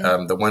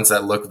 The ones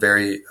that look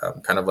very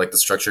kind of like the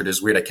structure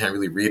is weird, I can't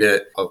really read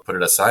it, I'll put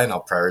it aside and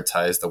I'll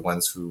prioritize the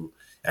ones who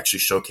actually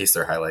showcase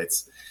their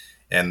highlights.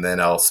 And then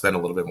I'll spend a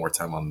little bit more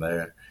time on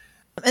there.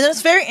 And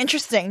it's very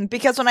interesting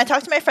because when I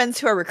talk to my friends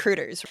who are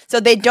recruiters, so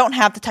they don't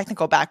have the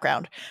technical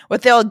background,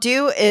 what they'll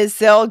do is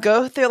they'll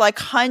go through like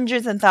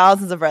hundreds and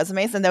thousands of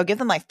resumes and they'll give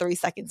them like 3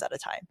 seconds at a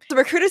time. The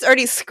recruiters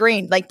already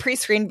screened, like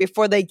pre-screened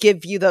before they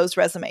give you those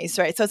resumes,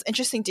 right? So it's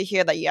interesting to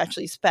hear that you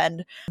actually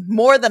spend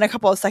more than a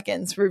couple of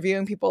seconds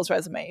reviewing people's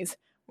resumes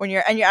when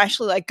you're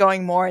actually like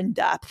going more in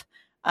depth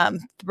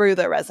through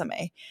their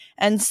resume.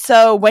 And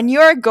so when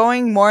you're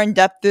going more in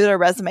depth through their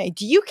resume,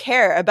 do you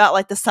care about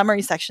like the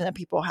summary section that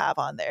people have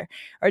on there?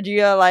 Or do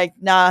you like,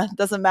 nah,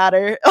 doesn't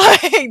matter,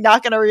 like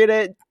not going to read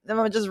it, I'm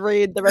going to just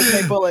read the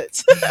resume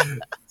bullets?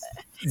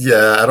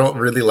 Yeah, I don't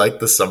really like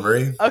the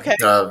summary. Okay.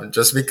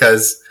 Just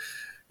because,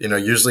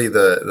 usually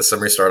the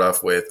summary start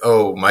off with,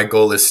 oh, my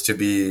goal is to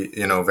be,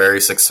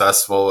 very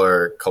successful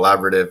or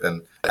collaborative.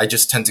 And I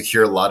just tend to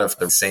hear a lot of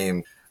the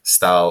same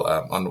style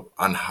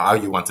on how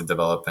you want to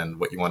develop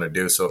and what you want to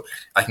do. So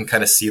I can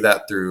kind of see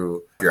that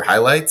through your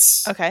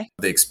highlights. Okay.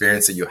 The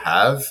experience that you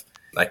have,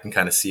 I can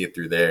kind of see it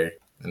through there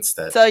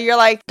instead. So you're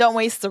like, don't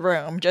waste the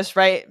room. Just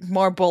write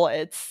more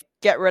bullets.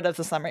 Get rid of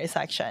the summary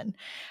section.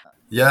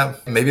 Yeah,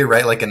 maybe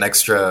write like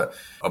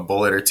a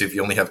bullet or two. If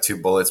you only have two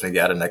bullets, maybe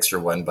add an extra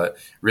one, but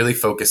really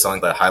focus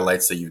on the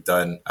highlights that you've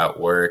done at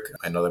work.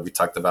 I know that we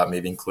talked about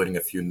maybe including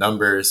a few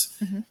numbers,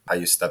 Hmm. how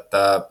you stepped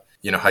up,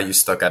 how you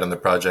stuck out on the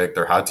project,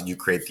 or how did you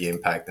create the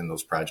impact in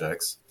those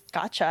projects.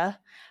 Gotcha.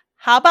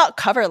 How about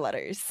cover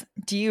letters?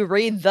 Do you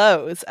read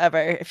those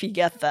ever if you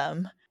get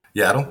them?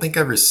 Yeah, I don't think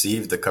I've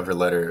received a cover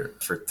letter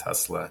for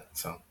Tesla.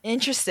 So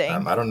Interesting.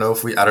 I don't know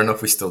if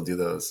we still do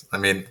those. I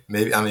mean,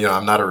 maybe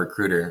I'm not a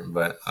recruiter,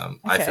 but I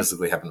Okay.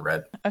 physically haven't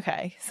read.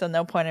 Okay. So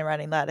no point in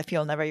writing that if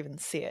you'll never even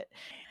see it.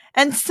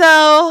 And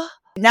so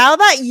now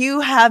that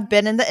you have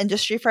been in the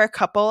industry for a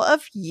couple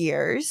of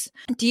years,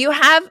 do you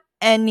have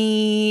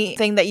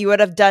anything that you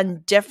would have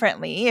done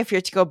differently if you're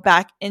to go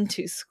back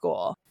into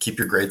school? Keep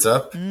your grades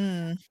up,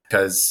 Mm.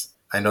 because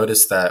I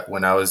noticed that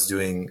when I was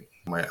doing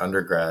my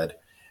undergrad,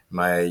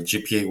 my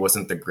GPA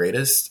wasn't the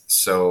greatest.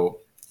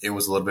 So it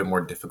was a little bit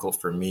more difficult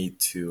for me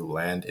to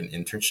land an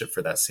internship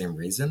for that same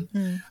reason.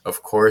 Mm.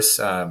 Of course,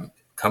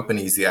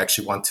 companies, they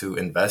actually want to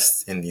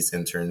invest in these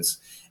interns.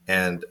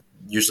 And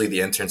usually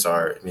the interns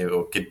are,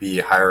 could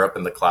be higher up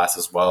in the class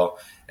as well.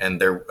 And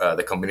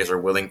the companies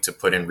are willing to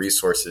put in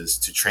resources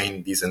to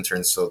train these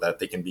interns so that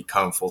they can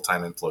become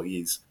full-time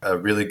employees. A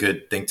really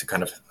good thing to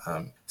kind of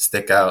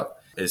stick out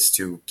is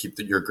to keep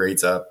your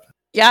grades up.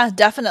 Yeah,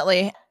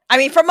 definitely. I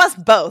mean, from us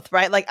both,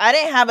 right? Like, I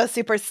didn't have a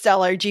super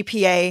stellar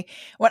GPA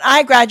when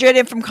I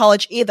graduated from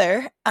college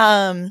either.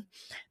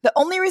 The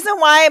only reason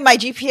why my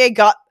GPA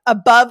got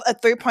above a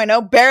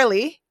 3.0,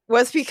 barely,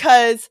 was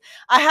because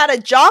I had a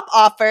job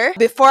offer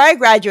before I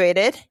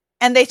graduated,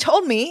 and they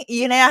told me,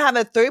 I have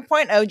a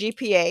 3.0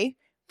 GPA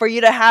for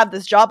you to have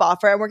this job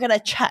offer, and we're going to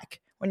check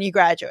when you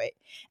graduate.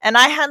 And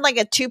I had like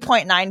a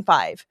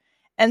 2.95.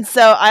 And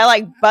so I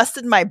like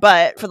busted my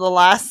butt for the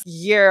last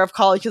year of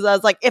college because I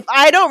was like, if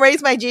I don't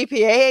raise my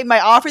GPA, my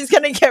offer is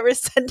going to get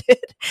rescinded.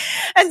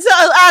 And so,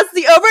 as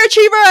the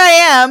overachiever I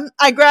am,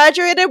 I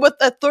graduated with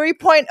a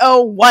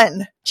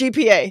 3.01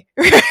 GPA.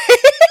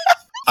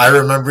 I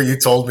remember you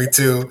told me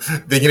too,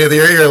 beginning of the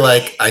year, you're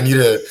like, I need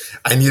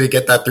to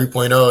get that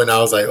 3.0. And I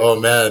was like, oh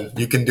man,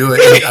 you can do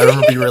it. And I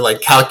remember you were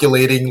like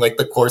calculating like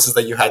the courses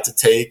that you had to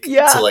take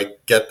Yeah. to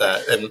like get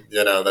that. And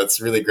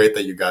that's really great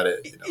that you got it.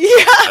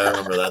 Yeah. I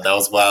remember that. That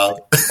was wild.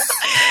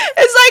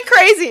 It's like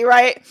crazy,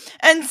 right?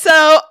 And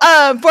so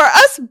for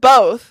us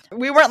both,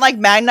 we weren't like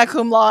magna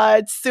cum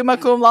laude, summa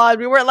cum laude.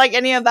 We weren't like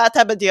any of that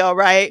type of deal,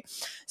 right?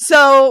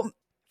 So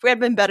if we had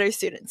been better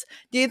students,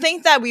 do you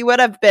think that we would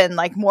have been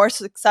like more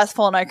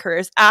successful in our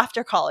careers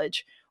after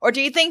college? Or do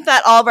you think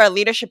that all of our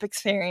leadership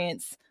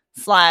experience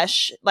 /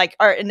 like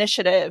our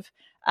initiative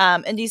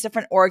in these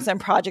different orgs and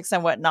projects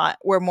and whatnot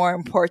were more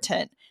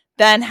important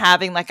than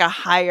having like a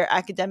higher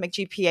academic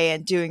GPA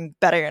and doing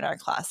better in our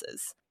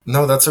classes?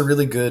 No, that's a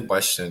really good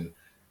question.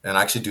 And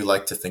I actually do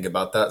like to think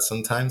about that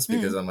sometimes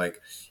because I'm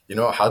like,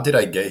 how did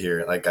I get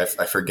here? Like, I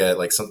forget,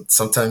 like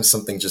sometimes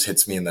something just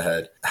hits me in the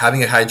head.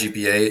 Having a high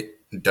GPA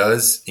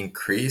does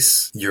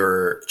increase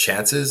your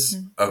chances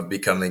of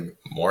becoming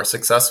more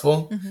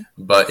successful,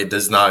 but it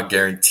does not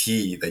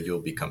guarantee that you'll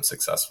become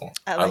successful.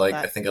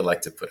 I think I'd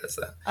like to put it as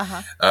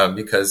that.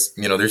 Because,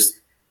 there's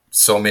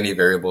so many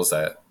variables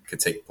that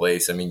could take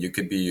place. I mean, you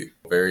could be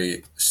a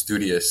very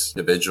studious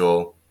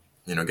individual,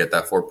 get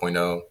that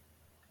 4.0,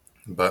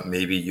 but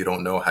maybe you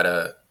don't know how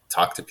to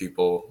talk to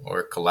people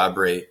or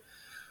collaborate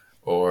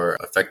or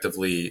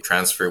effectively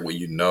transfer what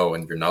you know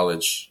and your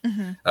knowledge.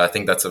 I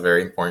think that's a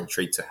very important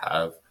trait to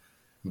have,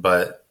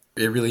 but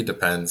it really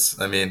depends.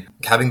 I mean,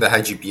 having the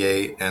high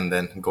GPA and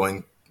then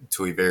going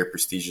to a very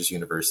prestigious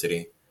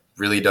university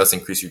really does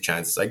increase your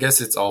chances. I guess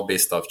it's all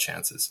based off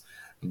chances,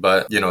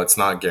 but it's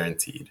not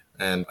guaranteed.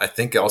 And I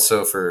think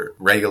also for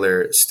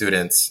regular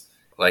students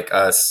like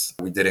us,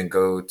 we didn't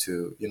go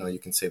to, you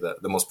can say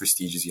the most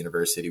prestigious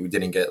university. We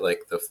didn't get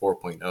like the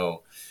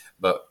 4.0,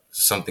 but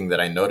something that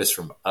I noticed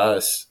from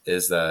us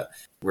is that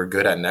we're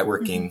good at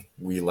networking.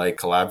 We like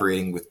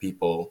collaborating with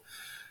people.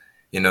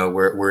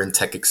 We're in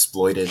tech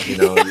exploited,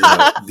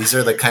 these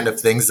are the kind of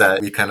things that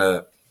we kind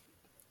of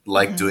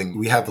like doing.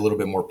 We have a little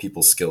bit more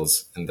people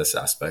skills in this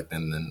aspect,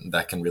 and then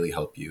that can really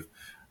help you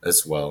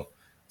as well.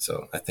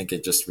 So I think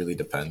it just really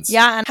depends.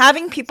 Yeah, and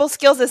having people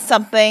skills is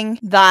something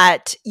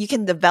that you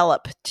can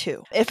develop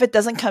too. If it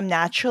doesn't come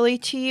naturally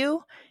to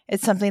you,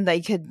 it's something that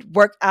you could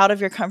work out of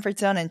your comfort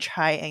zone and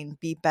try and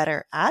be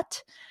better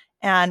at.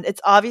 And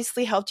it's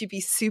obviously helped you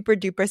be super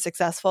duper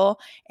successful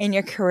in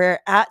your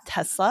career at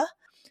Tesla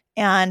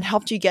and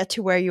helped you get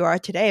to where you are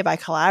today by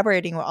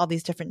collaborating with all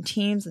these different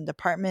teams and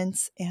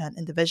departments and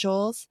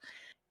individuals.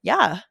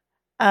 Yeah.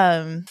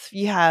 If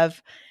you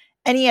have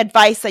any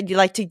advice that you'd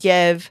like to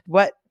give,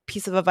 what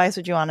piece of advice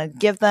would you want to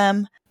give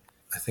them?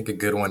 I think a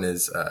good one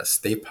is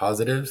stay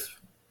positive.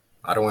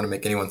 I don't want to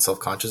make anyone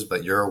self-conscious,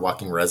 but you're a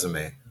walking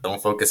resume.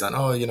 Don't focus on,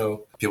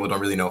 people don't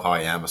really know how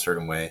I am a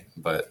certain way,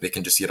 but they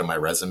can just see it on my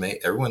resume.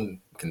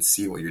 Everyone can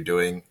see what you're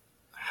doing,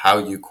 how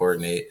you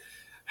coordinate,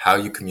 how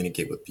you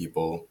communicate with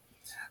people,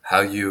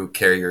 how you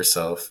carry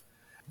yourself.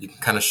 You can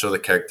kind of show the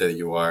character that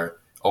you are.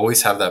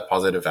 Always have that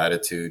positive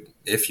attitude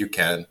if you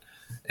can.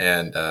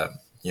 And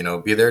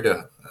be there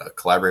to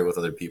collaborate with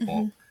other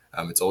people.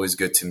 It's always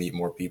good to meet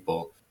more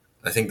people.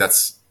 I think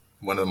that's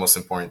one of the most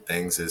important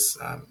things is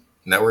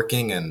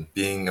networking and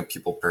being a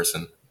people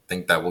person. I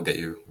think that will get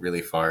you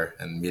really far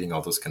and meeting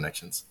all those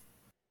connections.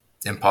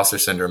 Imposter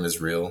syndrome is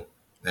real,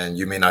 and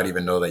you may not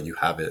even know that you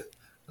have it.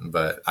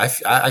 But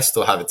I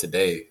still have it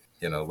today.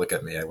 Look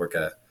at me. I work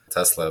at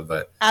Tesla,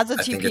 but as a I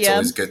TPM. think it's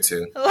always good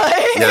to.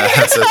 Yeah,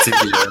 as a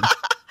TPM.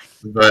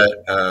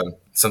 But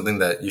something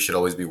that you should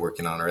always be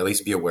working on, or at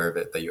least be aware of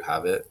it, that you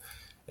have it,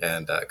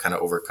 and kind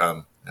of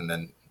overcome. And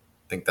then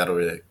I think that'll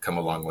really come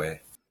a long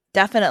way.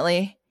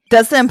 Definitely.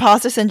 Does the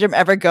imposter syndrome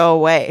ever go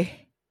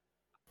away?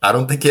 I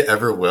don't think it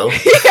ever will.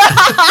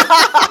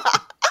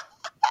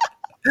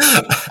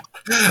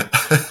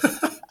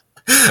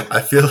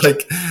 I feel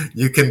like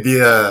you can be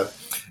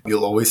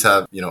you'll always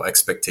have,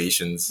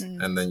 expectations,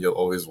 and then you'll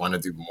always want to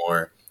do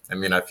more. I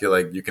mean, I feel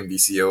like you can be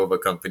CEO of a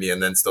company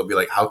and then still be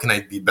like, how can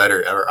I be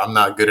better? Or I'm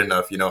not good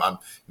enough.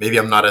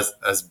 I'm not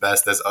as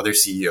best as other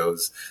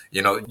CEOs.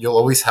 You'll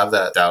always have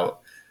that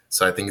doubt.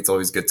 So I think it's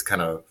always good to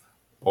kind of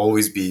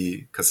always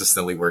be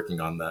consistently working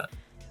on that.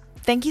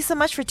 Thank you so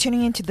much for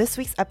tuning into this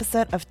week's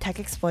episode of Tech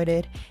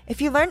Exploited.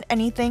 If you learned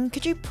anything,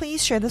 could you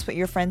please share this with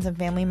your friends and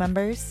family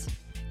members?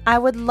 I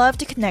would love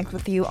to connect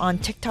with you on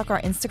TikTok or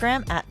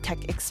Instagram at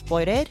Tech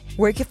Exploited,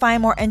 where you can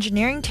find more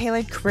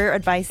engineering-tailored career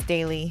advice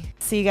daily.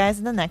 See you guys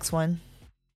in the next one.